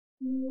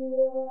I'm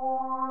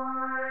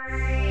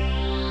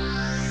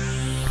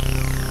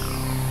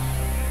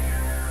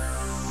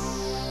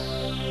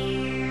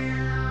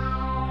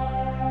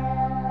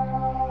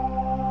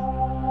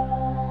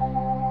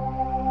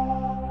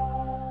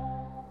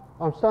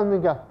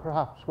standing at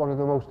perhaps one of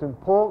the most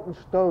important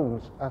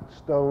stones at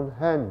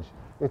Stonehenge.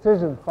 It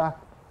is in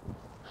fact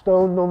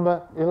stone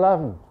number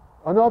 11,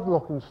 an odd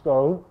looking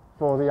stone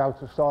for the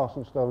outer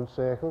sarsen stone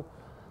circle,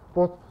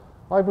 but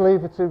I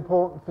believe it's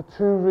important for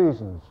two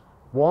reasons.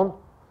 One,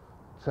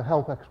 to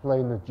help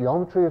explain the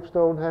geometry of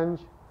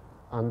Stonehenge,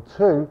 and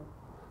two,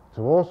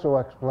 to also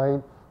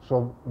explain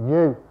some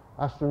new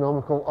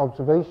astronomical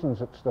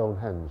observations at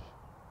Stonehenge.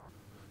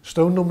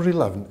 Stone number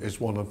 11 is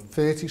one of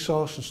 30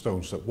 sarsen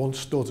stones that once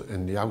stood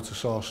in the outer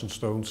sarsen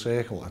stone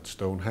circle at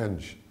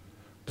Stonehenge.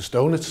 The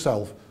stone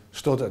itself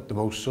stood at the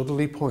most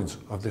southerly point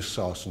of this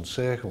sarsen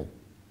circle.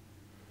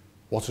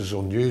 What is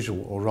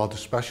unusual or rather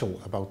special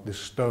about this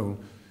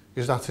stone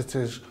is that it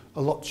is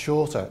a lot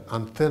shorter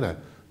and thinner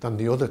than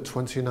the other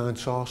 29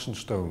 sarsen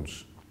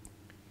stones.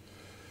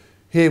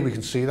 Here we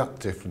can see that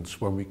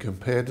difference when we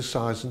compare the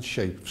size and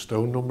shape of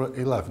stone number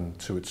 11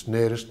 to its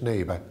nearest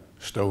neighbour,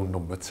 stone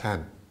number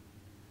 10.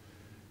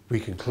 We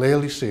can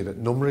clearly see that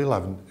number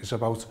 11 is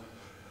about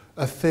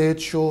a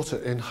third shorter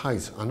in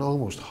height and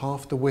almost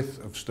half the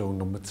width of stone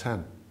number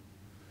 10.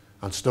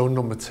 And stone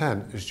number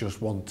 10 is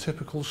just one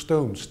typical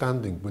stone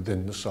standing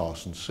within the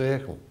sarsen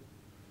circle.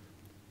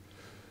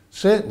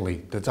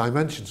 Certainly, the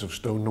dimensions of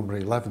stone number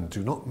 11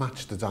 do not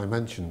match the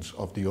dimensions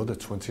of the other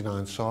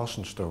 29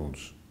 sarsen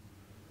stones.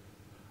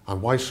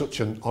 And why such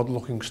an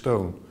odd-looking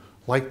stone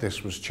like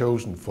this was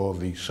chosen for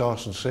the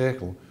sarsen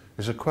circle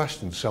is a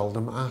question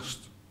seldom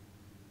asked.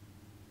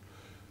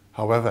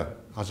 However,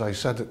 as I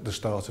said at the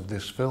start of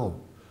this film,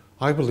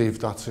 I believe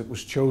that it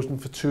was chosen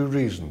for two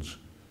reasons.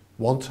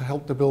 One, to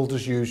help the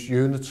builders use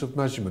units of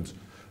measurement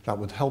that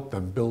would help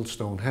them build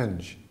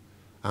Stonehenge,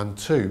 and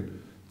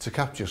two, to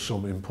capture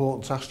some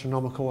important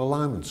astronomical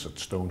alignments at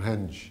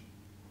Stonehenge.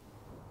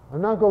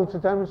 I'm now going to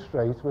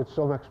demonstrate with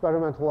some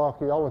experimental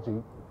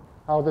archaeology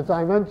how the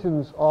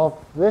dimensions of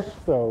this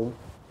stone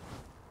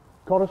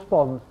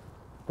correspond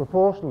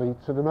proportionally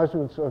to the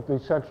measurements of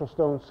the central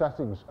stone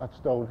settings at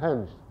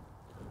Stonehenge.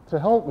 To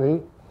help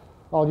me,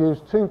 I'll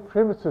use two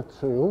primitive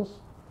tools.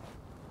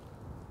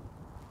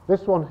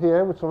 This one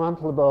here with some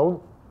antler bone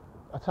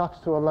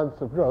attached to a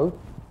length of rope,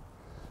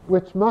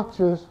 which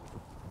matches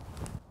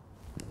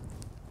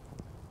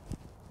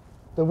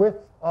the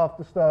width of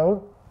the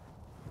stone,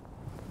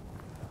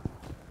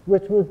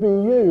 which would be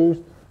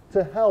used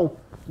to help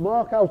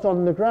mark out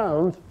on the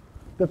ground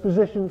the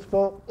positions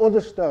for other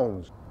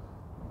stones.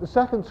 The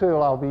second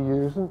tool I'll be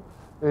using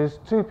is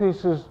two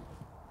pieces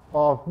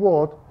of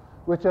wood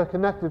which are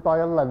connected by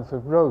a length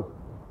of rope.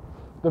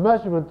 The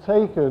measurement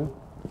taken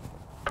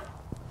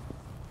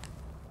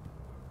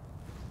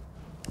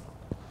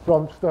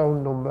from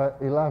stone number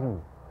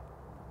 11.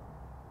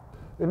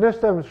 In this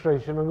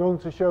demonstration, I'm going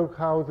to show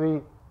how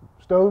the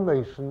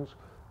stonemasons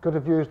could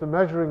have used the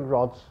measuring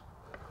rods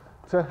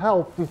to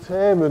help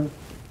determine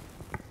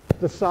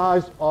the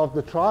size of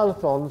the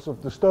trilithons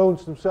of the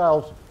stones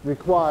themselves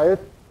required.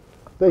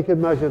 They could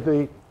measure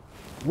the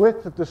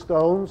width of the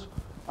stones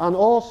and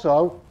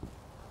also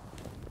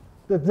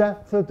the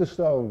depth of the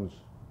stones.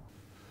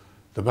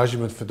 The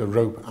measurement for the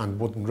rope and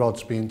wooden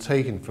rods being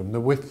taken from the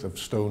width of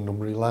stone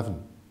number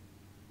 11.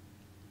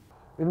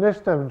 In this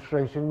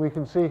demonstration, we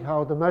can see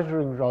how the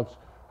measuring rods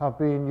have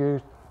been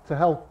used to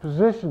help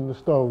position the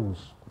stones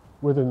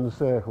within the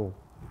circle.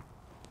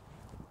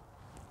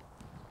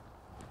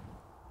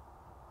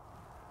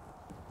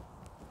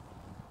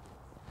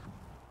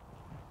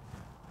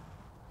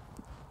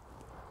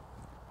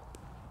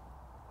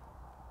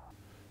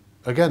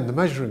 Again, the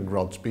measuring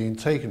rods being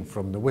taken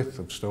from the width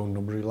of stone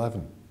number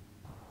 11.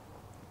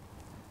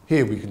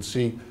 Here we can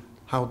see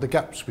how the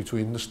gaps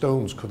between the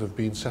stones could have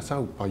been set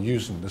out by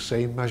using the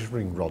same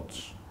measuring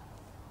rods.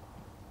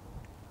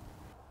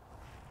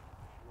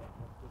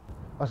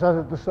 I said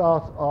at the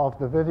start of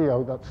the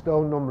video that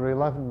stone number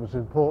 11 was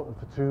important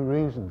for two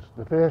reasons.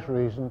 The first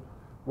reason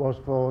was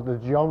for the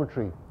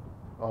geometry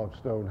of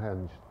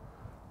Stonehenge.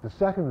 The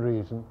second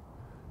reason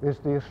is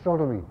the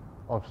astronomy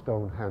of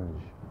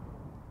Stonehenge.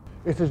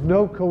 It is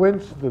no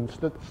coincidence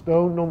that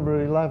stone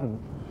number 11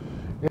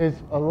 is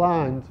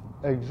aligned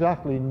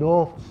exactly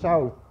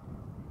north-south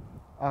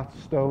at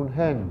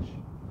Stonehenge.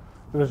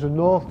 There is a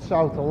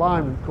north-south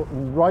alignment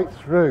cutting right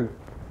through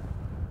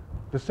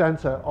the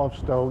centre of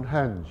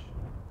Stonehenge.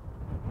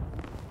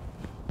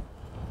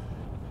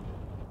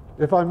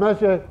 If I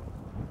measure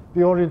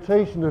the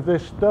orientation of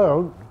this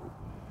stone,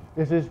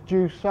 it is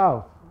due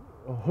south,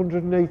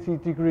 180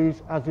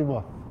 degrees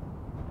azimuth.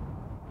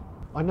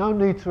 I now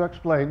need to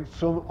explain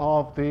some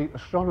of the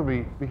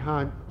astronomy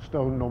behind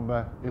stone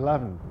number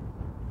 11.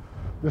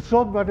 The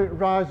sun, when it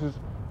rises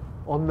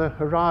on the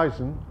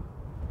horizon,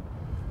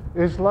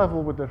 is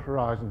level with the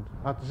horizon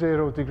at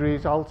 0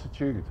 degrees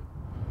altitude.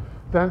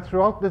 Then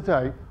throughout the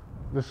day,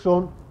 the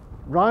sun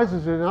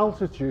rises in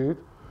altitude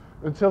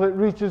until it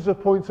reaches a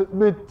point at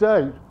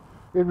midday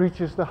it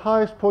reaches the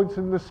highest point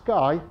in the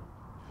sky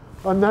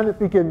and then it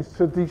begins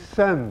to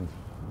descend.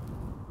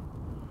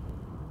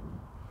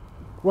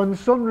 When the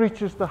sun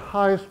reaches the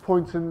highest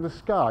point in the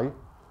sky,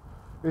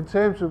 in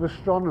terms of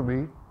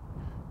astronomy,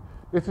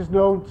 it is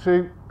known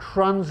to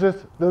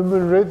transit the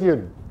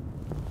meridian.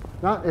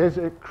 That is,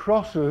 it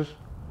crosses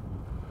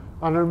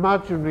an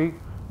imaginary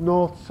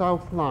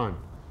north-south line.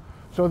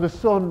 So the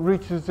sun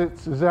reaches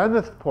its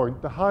zenith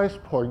point, the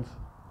highest point,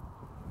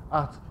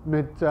 at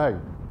midday.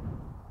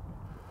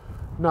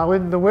 Now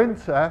in the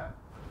winter,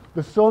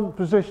 the sun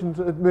positioned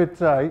at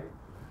midday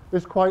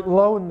is quite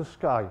low in the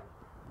sky.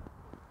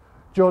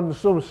 During the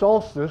summer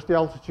solstice, the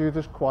altitude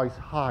is quite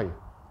high.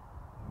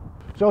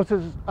 So it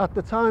is at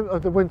the time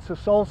of the winter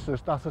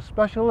solstice that a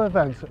special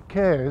event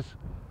occurs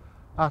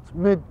at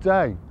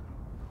midday,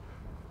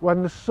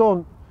 when the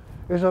sun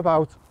is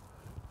about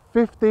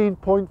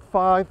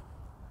 15.5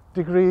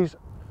 degrees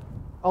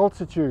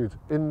altitude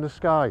in the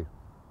sky.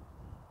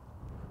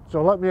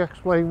 So let me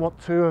explain what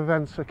two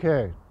events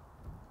occur.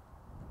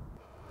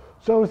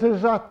 So it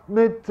is at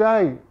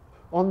midday,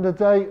 on the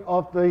day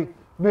of the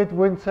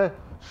midwinter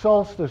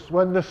solstice,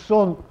 when the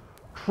sun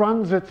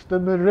transits the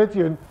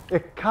meridian,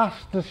 it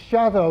casts a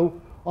shadow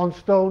on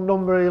stone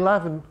number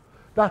 11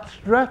 that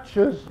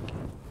stretches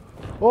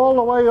all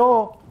the way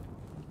up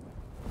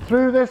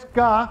through this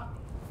gap,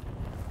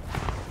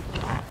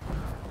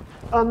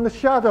 and the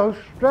shadow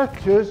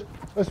stretches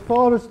as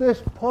far as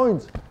this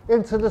point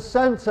into the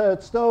centre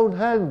at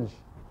Stonehenge.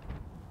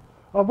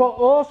 And what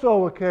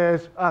also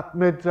occurs at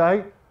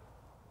midday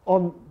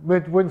on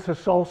midwinter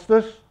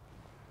solstice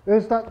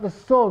is that the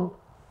sun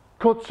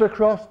cuts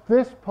across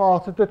this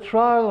part of the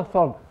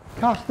trilithon,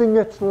 casting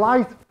its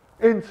light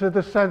into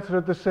the centre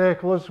of the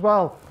circle as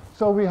well.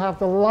 So we have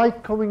the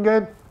light coming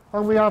in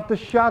and we have the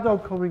shadow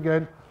coming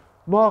in,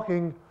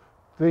 marking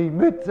the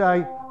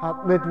midday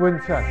at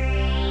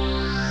midwinter.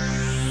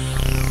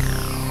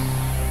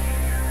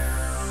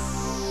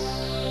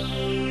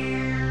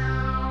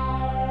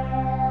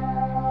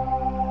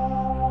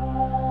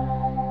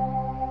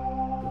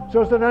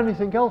 So is there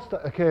anything else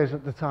that occurs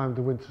at the time of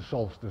the winter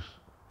solstice?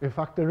 In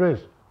fact there is,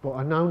 but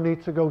I now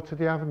need to go to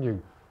the avenue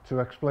to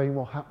explain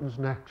what happens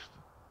next.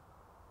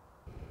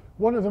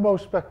 One of the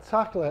most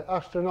spectacular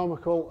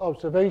astronomical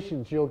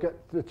observations you'll get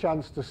the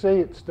chance to see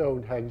at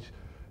Stonehenge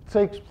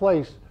takes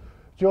place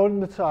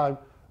during the time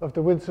of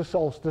the winter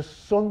solstice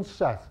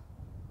sunset.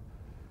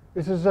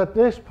 It is at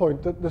this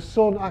point that the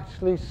sun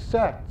actually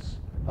sets,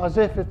 as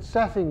if it's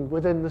setting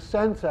within the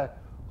centre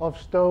of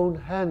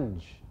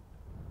Stonehenge.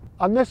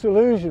 And this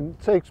illusion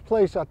takes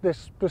place at this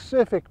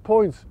specific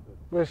point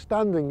we're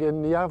standing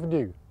in the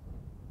avenue.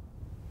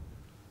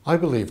 I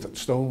believe that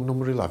stone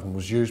number 11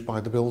 was used by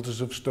the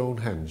builders of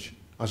Stonehenge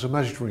as a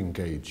measuring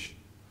gauge,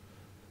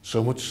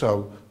 so much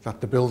so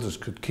that the builders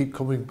could keep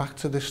coming back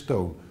to this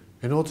stone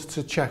in order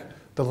to check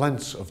the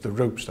lengths of the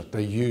ropes that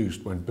they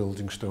used when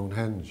building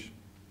Stonehenge.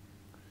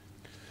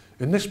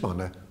 In this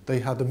manner, they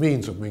had the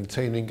means of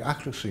maintaining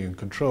accuracy and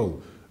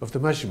control of the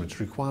measurements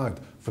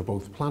required for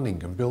both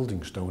planning and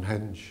building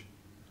Stonehenge.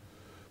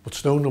 But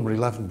stone number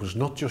 11 was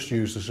not just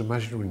used as a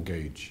measuring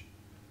gauge.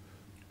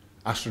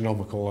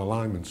 Astronomical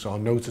alignments are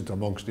noted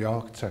amongst the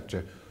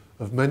architecture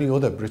of many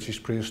other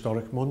British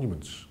prehistoric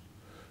monuments.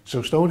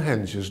 So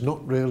Stonehenge is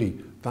not really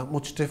that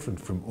much different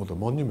from other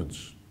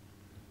monuments.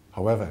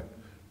 However,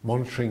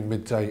 monitoring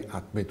midday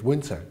at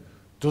midwinter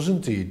does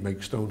indeed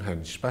make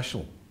Stonehenge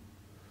special.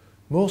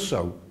 More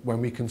so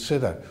when we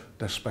consider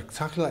the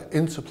spectacular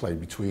interplay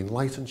between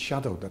light and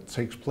shadow that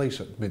takes place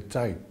at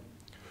midday,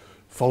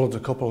 followed a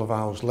couple of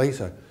hours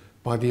later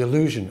by the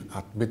illusion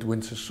at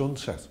midwinter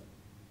sunset.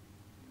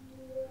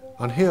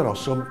 And here are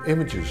some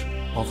images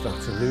of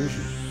that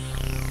illusion.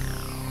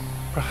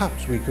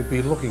 Perhaps we could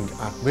be looking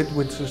at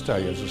Midwinter's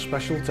Day as a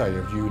special day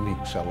of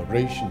unique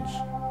celebrations.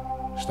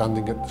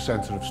 Standing at the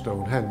centre of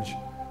Stonehenge,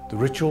 the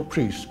ritual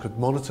priests could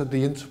monitor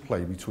the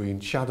interplay between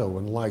shadow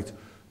and light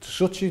to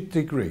such a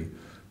degree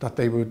that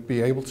they would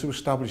be able to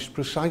establish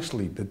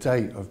precisely the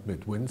day of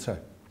midwinter.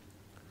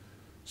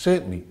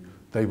 Certainly,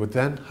 they would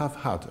then have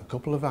had a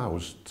couple of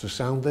hours to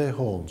sound their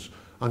horns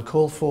and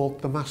call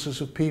forth the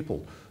masses of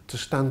people to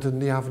stand in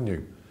the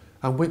avenue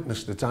and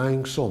witness the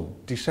dying sun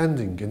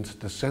descending into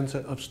the centre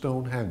of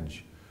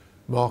Stonehenge,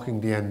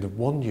 marking the end of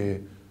one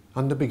year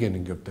and the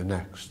beginning of the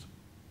next.